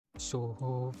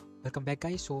So welcome back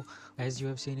guys. So as you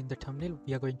have seen in the thumbnail,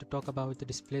 we are going to talk about the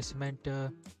displacement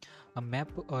a map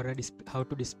or how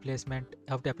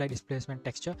to apply displacement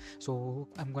texture. So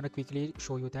I'm gonna quickly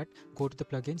show you that. Go to the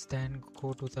plugins, then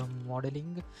go to the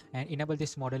modeling and enable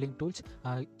this modeling tools.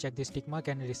 Check this tick mark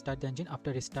and restart the engine.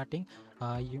 After restarting,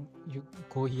 you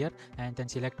go here and then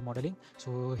select modeling.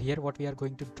 So here what we are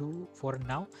going to do for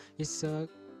now is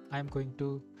I'm going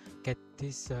to get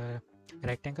this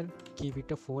rectangle, give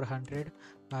it a 400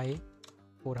 by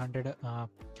 400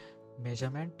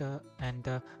 measurement, and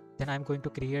then I'm going to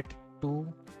create two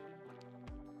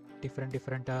different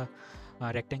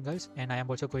rectangles, and I am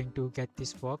also going to get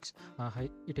this box.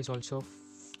 It is also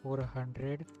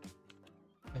 400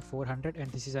 by 400, and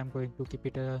this is I'm going to keep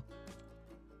it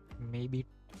maybe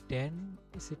 10.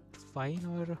 Is it fine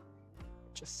or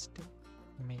just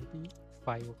maybe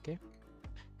 5? Okay,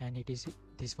 and it is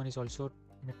this one is also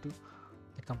to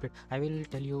get complete. I will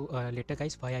tell you later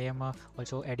guys why I am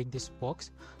also adding this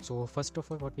box. So first of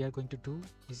all, what we are going to do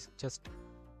is just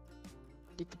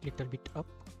take a little bit up.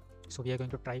 So we are going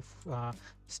to try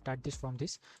start this from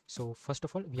this. So first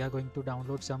of all, we are going to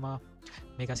download some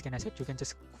Megascan asset. You can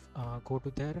just go to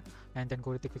there and then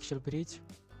go to the pixel bridge,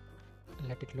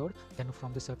 let it load. Then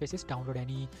from the surfaces, download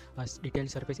any detailed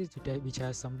surfaces which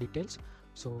has some details.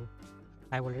 So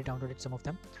I've already downloaded some of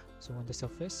them. So on the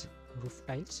surface, roof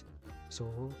tiles. So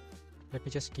let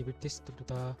me just give it this to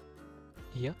the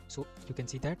here. So you can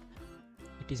see that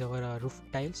it is our roof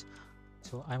tiles.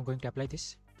 So I'm going to apply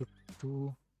this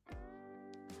to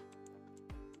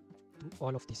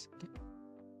all of this. Okay.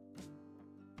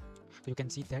 So you can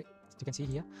see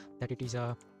here that it is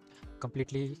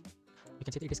completely. You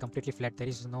can see that it is completely flat. There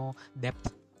is no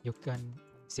depth. You can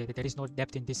say that there is no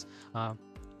depth in this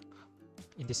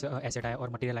asset or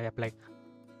material I applied.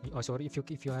 Also, if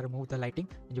you remove the lighting,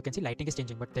 you can see lighting is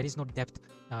changing, but there is no depth,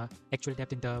 actual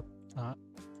depth in the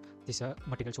this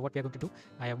material. So what we are going to do,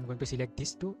 I am going to select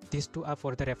these two are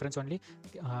for the reference only,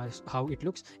 how it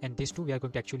looks, and these two we are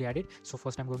going to actually add it. So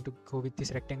first I'm going to go with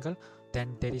this rectangle.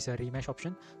 Then there is a remesh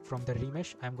option. From the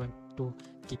remesh, I'm going to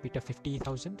keep it a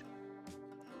 50,000.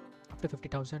 After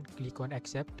 50,000, click on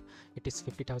accept. It is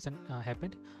 50,000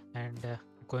 happened, and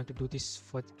going to do this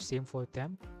for same for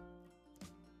them.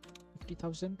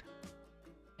 50,000,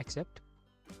 accept.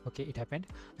 Okay, it happened.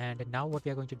 And now what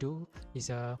we are going to do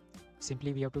is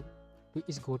simply we have to do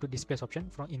is go to displace option.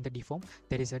 From in the deform,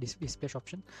 there is a displace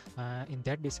option. In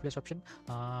that displace option,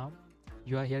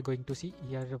 you are here going to see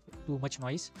here too much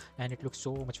noise and it looks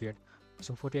so much weird.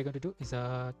 So what we are going to do is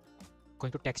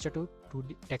going to texture to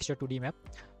texture 2D map.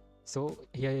 So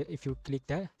here if you click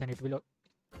there, then it will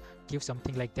give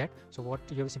something like that. So what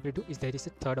you have simply do is there is a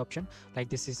third option, like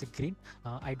this is a green.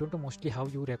 I don't know mostly how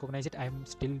you recognize it. I'm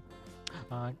still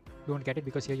don't get it,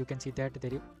 because here you can see that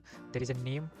there is a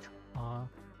name.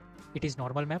 It is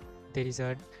normal map, there is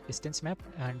a distance map,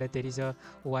 and there is a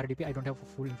ORDP. I don't have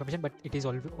full information, but it is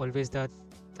always the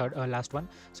third last one.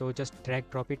 So just drag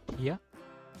drop it here,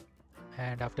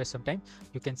 and after some time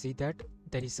you can see that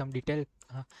there is some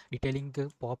detailing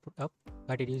pop up,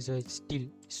 but it is still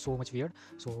so much weird.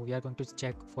 So we are going to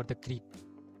check for the green,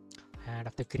 and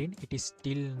after green it is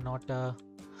still not a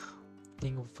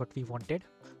thing of what we wanted.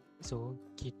 So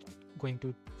keep going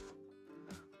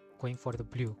for the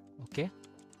blue. Okay,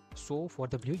 so for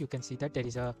the blue you can see that there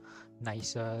is a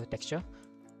nice texture.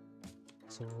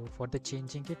 So for the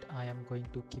changing it, I am going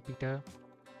to keep it a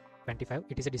 25.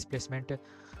 It is a displacement,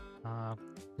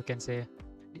 you can say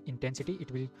intensity.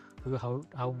 It will do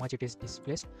how much it is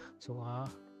displaced. So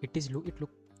it look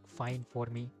fine for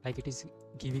me, like it is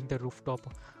giving the rooftop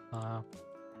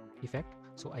effect.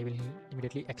 So I will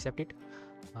immediately accept it.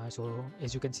 So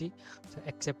as you can see, so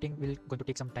accepting will going to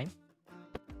take some time.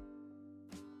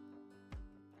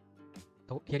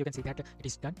 So here you can see that it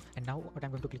is done, and now what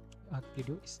I'm going to click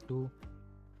do is to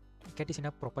get this in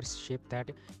a proper shape that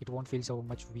it won't feel so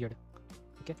much weird.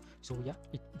 Okay, so yeah,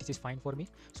 this is fine for me.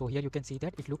 So here you can see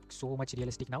that it looks so much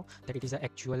realistic now, that it is an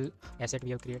actual asset we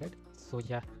have created. So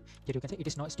yeah, here you can see it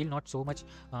is still not so much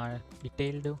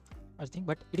detailed thing,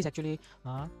 but it is actually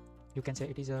you can say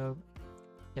it is a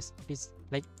yes, it is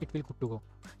like it will good to go.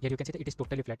 Here you can see that it is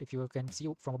totally flat. If you can see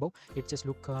from above, it just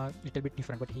look little bit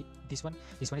different, but this one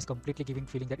is completely giving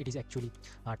feeling that it is actually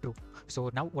true. So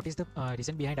now what is the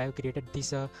reason behind I have created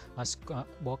this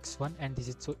box one, and this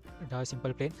is so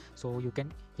simple plane. So you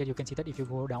can here you can see that if you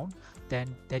go down,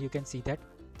 then there you can see that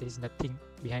there is nothing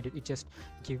behind it. It just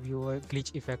give you a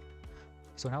glitch effect.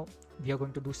 So now we are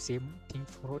going to do same thing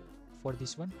for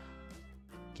this one.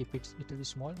 Keep it little bit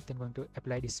small, then going to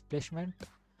apply displacement,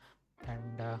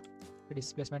 and the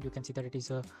displacement you can see that it is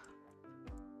a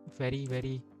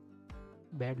very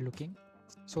bad looking.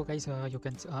 So guys, you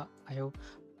can I have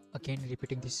again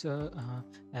repeating this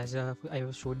as I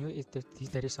have shown you is that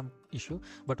there is some issue,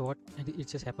 but what it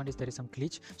just happened is there is some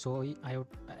glitch. So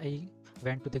I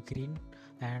went to the green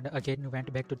and again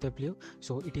went back to the blue,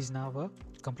 so it is now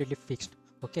completely fixed.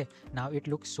 Okay, now it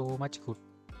looks so much good.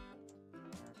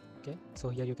 Okay, so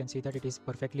here you can see that it is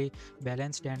perfectly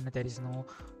balanced and there is no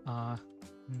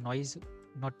noise,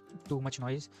 not too much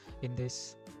noise in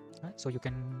this, so you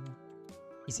can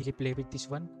easily play with this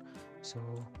one.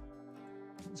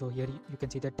 So here you can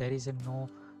see that there is no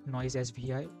noise as we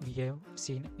have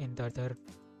seen in the other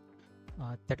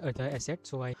that other asset.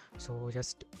 So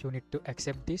just you need to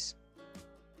accept this.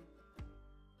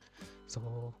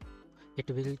 So it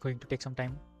will going to take some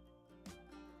time.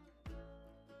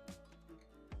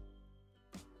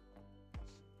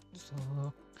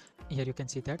 So here you can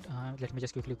see that let me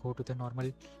just quickly go to the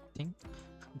normal thing.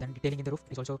 Then detailing in the roof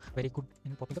is also very good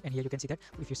in popping up, and here you can see that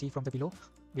if you see from the below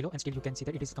and still you can see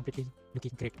that it is completely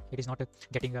looking great. It is not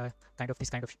getting a kind of this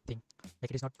kind of thing,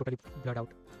 like it is not totally blurred out.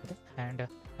 Okay, and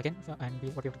again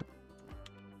what you have to do,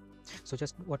 so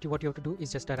just what you have to do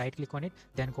is just right click on it,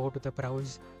 then go to the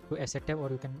browse to asset tab, or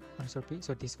you can also be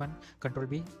so this one control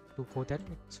B to go there.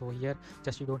 So here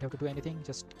just you don't have to do anything,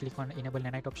 just click on enable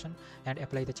nanite option and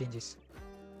apply the changes.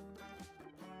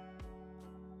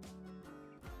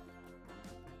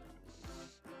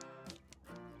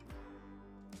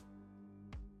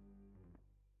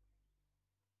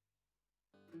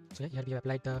 So here we have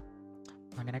applied the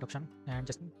nanite option and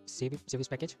just save this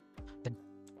package, then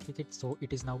click it. So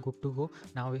it is now good to go.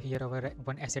 Now here our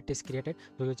one asset is created,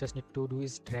 so you just need to do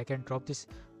is drag and drop this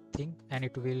thing and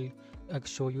it will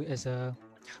show you as a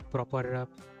proper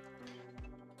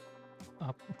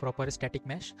proper static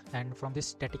mesh. And from this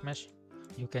static mesh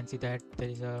you can see that there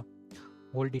is a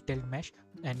whole detailed mesh,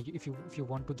 and if you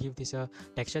want to give this a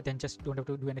texture, then just don't have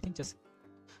to do anything, just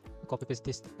copy paste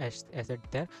this asset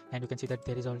there, and you can see that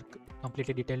there is all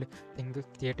completely detailed thing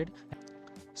created.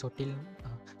 So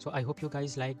so I hope you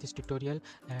guys like this tutorial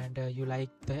and you like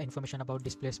the information about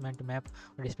displacement map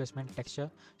or displacement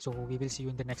texture. So we will see you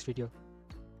in the next video.